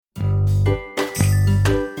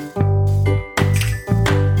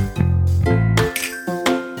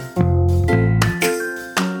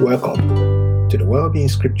the wellbeing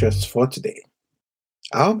scriptures for today.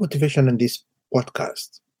 Our motivation on this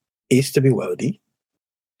podcast is to be wealthy,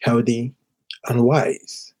 healthy, and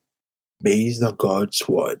wise based on God's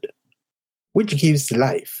word, which gives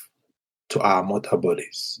life to our mortal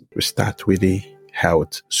bodies. We start with the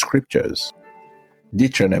health scriptures.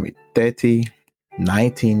 Deuteronomy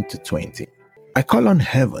 30:19-20. I call on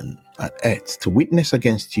heaven and earth to witness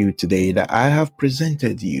against you today that I have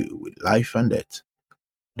presented you with life and death,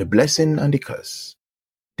 the blessing and the curse.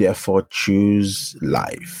 Therefore choose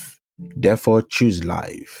life.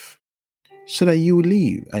 So that you will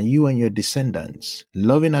live, and you and your descendants,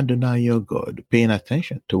 loving Adonai your God, paying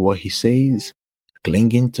attention to what he says,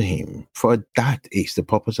 clinging to him, for that is the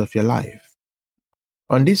purpose of your life.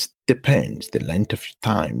 On this depends the length of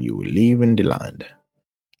time you will live in the land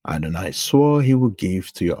Adonai swore he would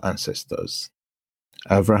give to your ancestors,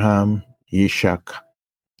 Abraham, Ishak,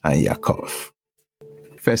 and Yaakov.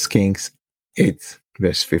 1 Kings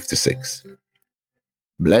 8:56.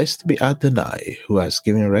 Blessed be Adonai, who has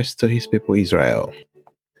given rest to his people Israel.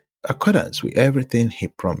 Accordance with everything he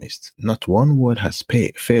promised, not one word has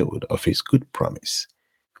failed of his good promise,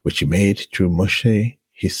 which he made through Moshe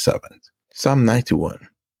his servant. Psalm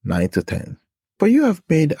 91:9-10. For you have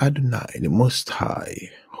made Adonai the Most High,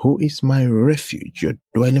 who is my refuge, your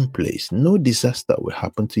dwelling place. No disaster will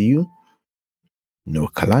happen to you. No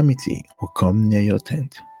calamity will come near your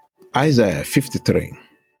tent. Isaiah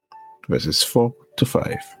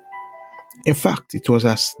 53:4-5. In fact, it was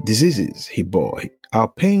as diseases he bore, our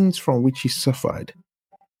pains from which he suffered.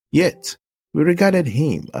 Yet we regarded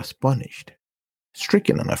him as punished,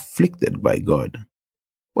 stricken and afflicted by God.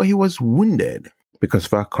 But he was wounded because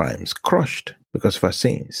of our crimes, crushed because of our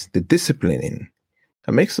sins. The disciplining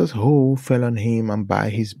that makes us whole fell on him, and by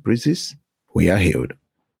his bruises we are healed.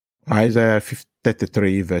 Isaiah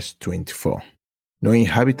 33:24. No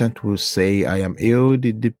inhabitant will say, I am ill.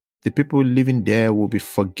 The people living there will be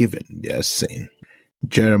forgiven their sin.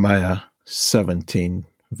 Jeremiah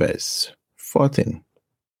 17:14.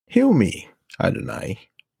 Heal me, Adonai,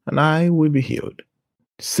 and I will be healed.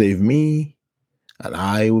 Save me, and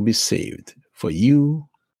I will be saved, for you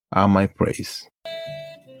are my praise.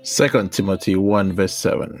 2 Timothy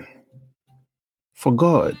 1:7. For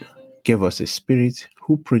God gave us a spirit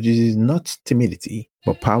who produces not timidity,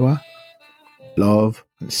 but power, love,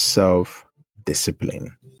 and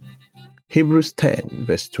self-discipline. Hebrews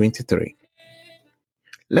 10:23.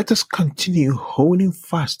 Let us continue holding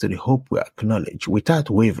fast to the hope we acknowledge without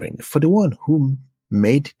wavering, for the one who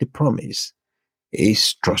made the promise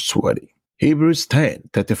is trustworthy. Hebrews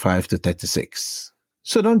 10:35-36.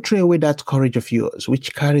 So don't throw away that courage of yours,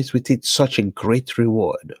 which carries with it such a great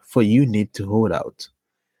reward, for you need to hold out,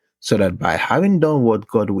 so that by having done what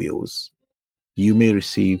God wills, you may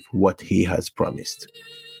receive what he has promised.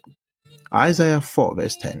 Isaiah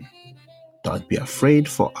 4:10. Don't be afraid,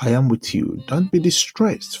 for I am with you. Don't be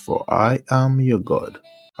distressed, for I am your God.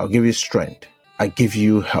 I'll give you strength. I give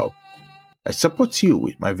you help. I support you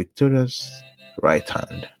with my victorious right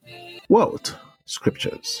hand. Wealth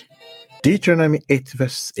Scriptures. Deuteronomy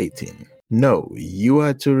 8:18. No, you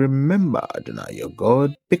are to remember Adonai your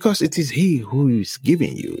God, because it is he who is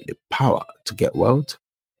giving you the power to get wealth,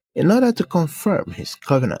 in order to confirm his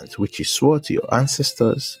covenant which he swore to your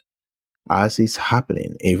ancestors, as is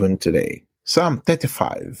happening even today. Psalm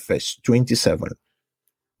 35:27.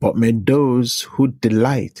 But may those who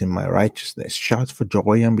delight in my righteousness shout for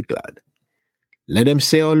joy and be glad. Let them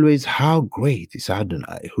say always, how great is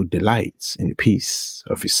Adonai, who delights in the peace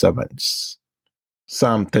of his servants.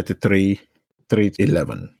 Psalm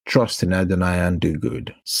 33:11. Trust in Adonai and do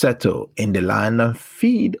good. Settle in the land and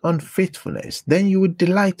feed on faithfulness. Then you will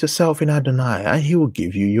delight yourself in Adonai, and he will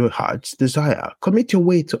give you your heart's desire. Commit your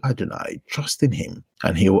way to Adonai. Trust in him,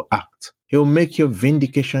 and he will act. He will make your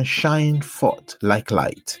vindication shine forth like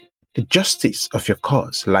light, the justice of your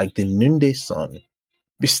cause like the noonday sun.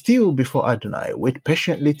 Be still before Adonai. Wait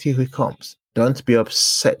patiently till he comes. Don't be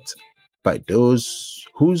upset by those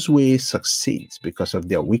whose way succeeds because of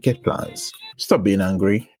their wicked plans. Stop being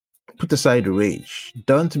angry. Put aside rage.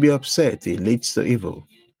 Don't be upset. It leads to evil.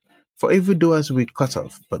 For evildoers will be cut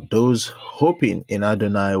off, but those hoping in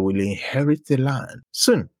Adonai will inherit the land.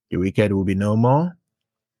 Soon the wicked will be no more.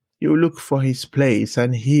 You will look for his place,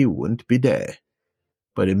 and he won't be there.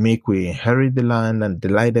 But the meek will inherit the land and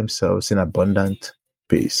delight themselves in abundant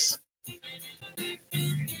peace.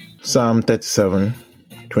 Psalm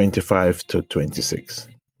 37:25-26.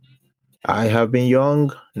 I have been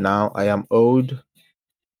young, now I am old,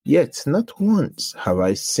 yet not once have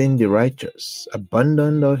I seen the righteous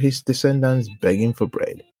abandoned or his descendants begging for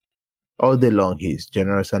bread. All day long he is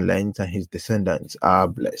generous and lends, and his descendants are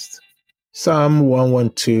blessed. Psalm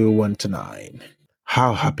 112, 1-9.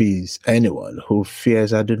 How happy is anyone who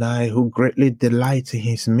fears Adonai, who greatly delights in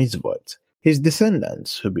his mitzvot. His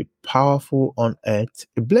descendants will be powerful on earth,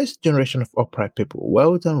 a blessed generation of upright people.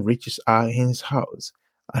 Wealth and riches are in his house,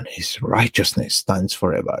 and his righteousness stands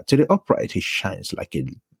forever. To the upright he shines like a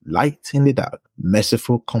light in the dark,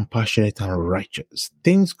 merciful, compassionate, and righteous.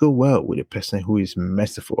 Things go well with a person who is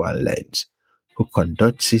merciful and lends, who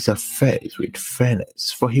conducts his affairs with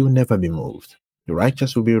fairness, for he will never be moved. The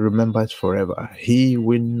righteous will be remembered forever. He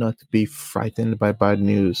will not be frightened by bad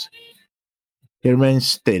news. He remains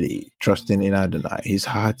steady, trusting in Adonai. His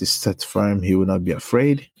heart is set firm. He will not be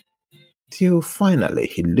afraid. Till finally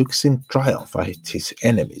he looks in triumph at his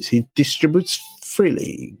enemies. He distributes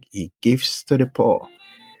freely. He gives to the poor.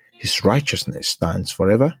 His righteousness stands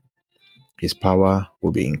forever. His power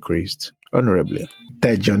will be increased honorably.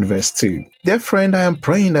 3 John verse 2. Dear friend, I am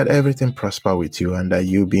praying that everything prosper with you and that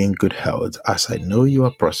you be in good health, as I know you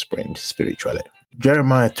are prospering spiritually.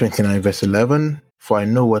 Jeremiah 29 verse 11. For I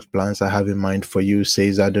know what plans I have in mind for you,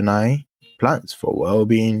 says Adonai. Plans for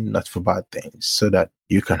well-being, not for bad things, so that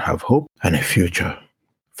you can have hope and a future.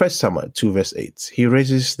 1 Samuel 2 verse 8. He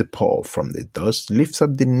raises the poor from the dust, lifts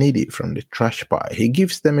up the needy from the trash pile. He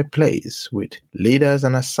gives them a place with leaders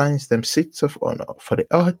and assigns them seats of honor. For the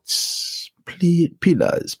earth's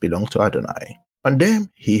pillars belong to Adonai. On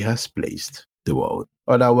them he has placed the world.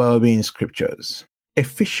 Other well-being scriptures.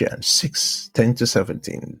 Ephesians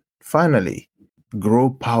 6:10-17. Finally, grow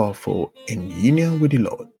powerful in union with the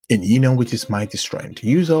Lord, in union with his mighty strength.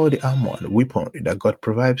 Use all the armor and weaponry that God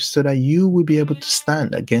provides so that you will be able to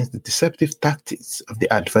stand against the deceptive tactics of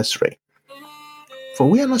the adversary. For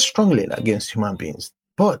we are not struggling against human beings,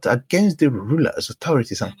 but against the rulers,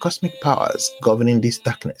 authorities, and cosmic powers governing this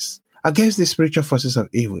darkness, against the spiritual forces of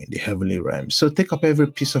evil in the heavenly realms. So take up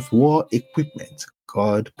every piece of war equipment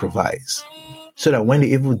God provides, so that when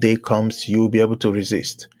the evil day comes, you will be able to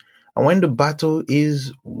resist. And when the battle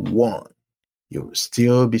is won, you will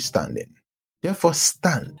still be standing. Therefore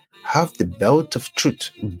stand, have the belt of truth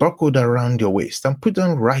buckled around your waist, and put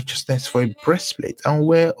on righteousness for a breastplate, and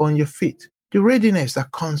wear on your feet the readiness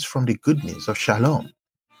that comes from the good news of shalom.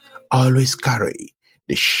 Always carry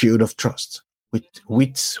the shield of trust, with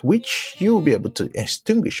which you will be able to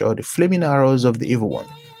extinguish all the flaming arrows of the evil one.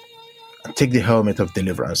 And take the helmet of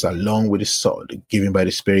deliverance along with the sword given by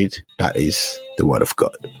the Spirit, that is the word of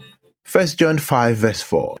God. 1 John 5 verse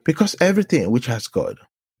 4. Because everything which has God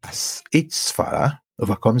as its Father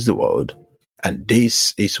overcomes the world, and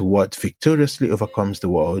this is what victoriously overcomes the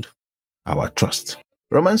world, our trust.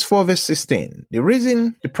 Romans 4 verse 16. The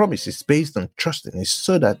reason the promise is based on trusting is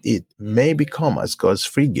so that it may become as God's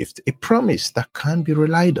free gift, a promise that can be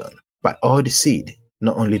relied on by all the seed,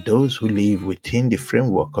 not only those who live within the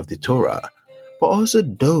framework of the Torah, but also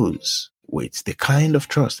those with the kind of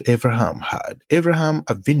trust Abraham had. Abraham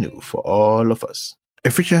Avinu for all of us.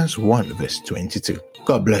 Ephesians 1 verse 22.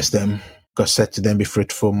 God bless them. God said to them, be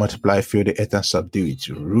fruitful, multiply, fill the earth and subdue it.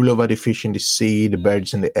 Rule over the fish in the sea, the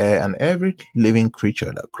birds in the air, and every living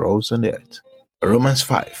creature that crawls on the earth. Romans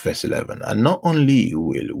 5 verse 11. And not only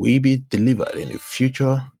will we be delivered in the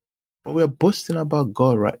future, but we are boasting about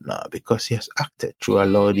God right now because he has acted through our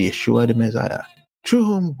Lord Yeshua the Messiah, through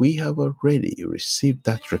whom we have already received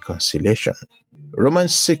that reconciliation.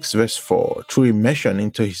 Romans 6 verse 4. Through immersion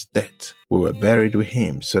into his death, we were buried with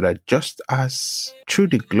him, so that just as through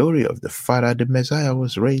the glory of the Father the Messiah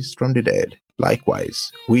was raised from the dead,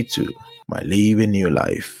 likewise we too might live a new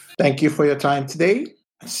life. Thank you for your time today.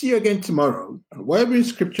 I'll see you again tomorrow on Wellbeing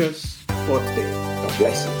Scriptures for today. God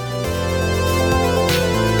bless you.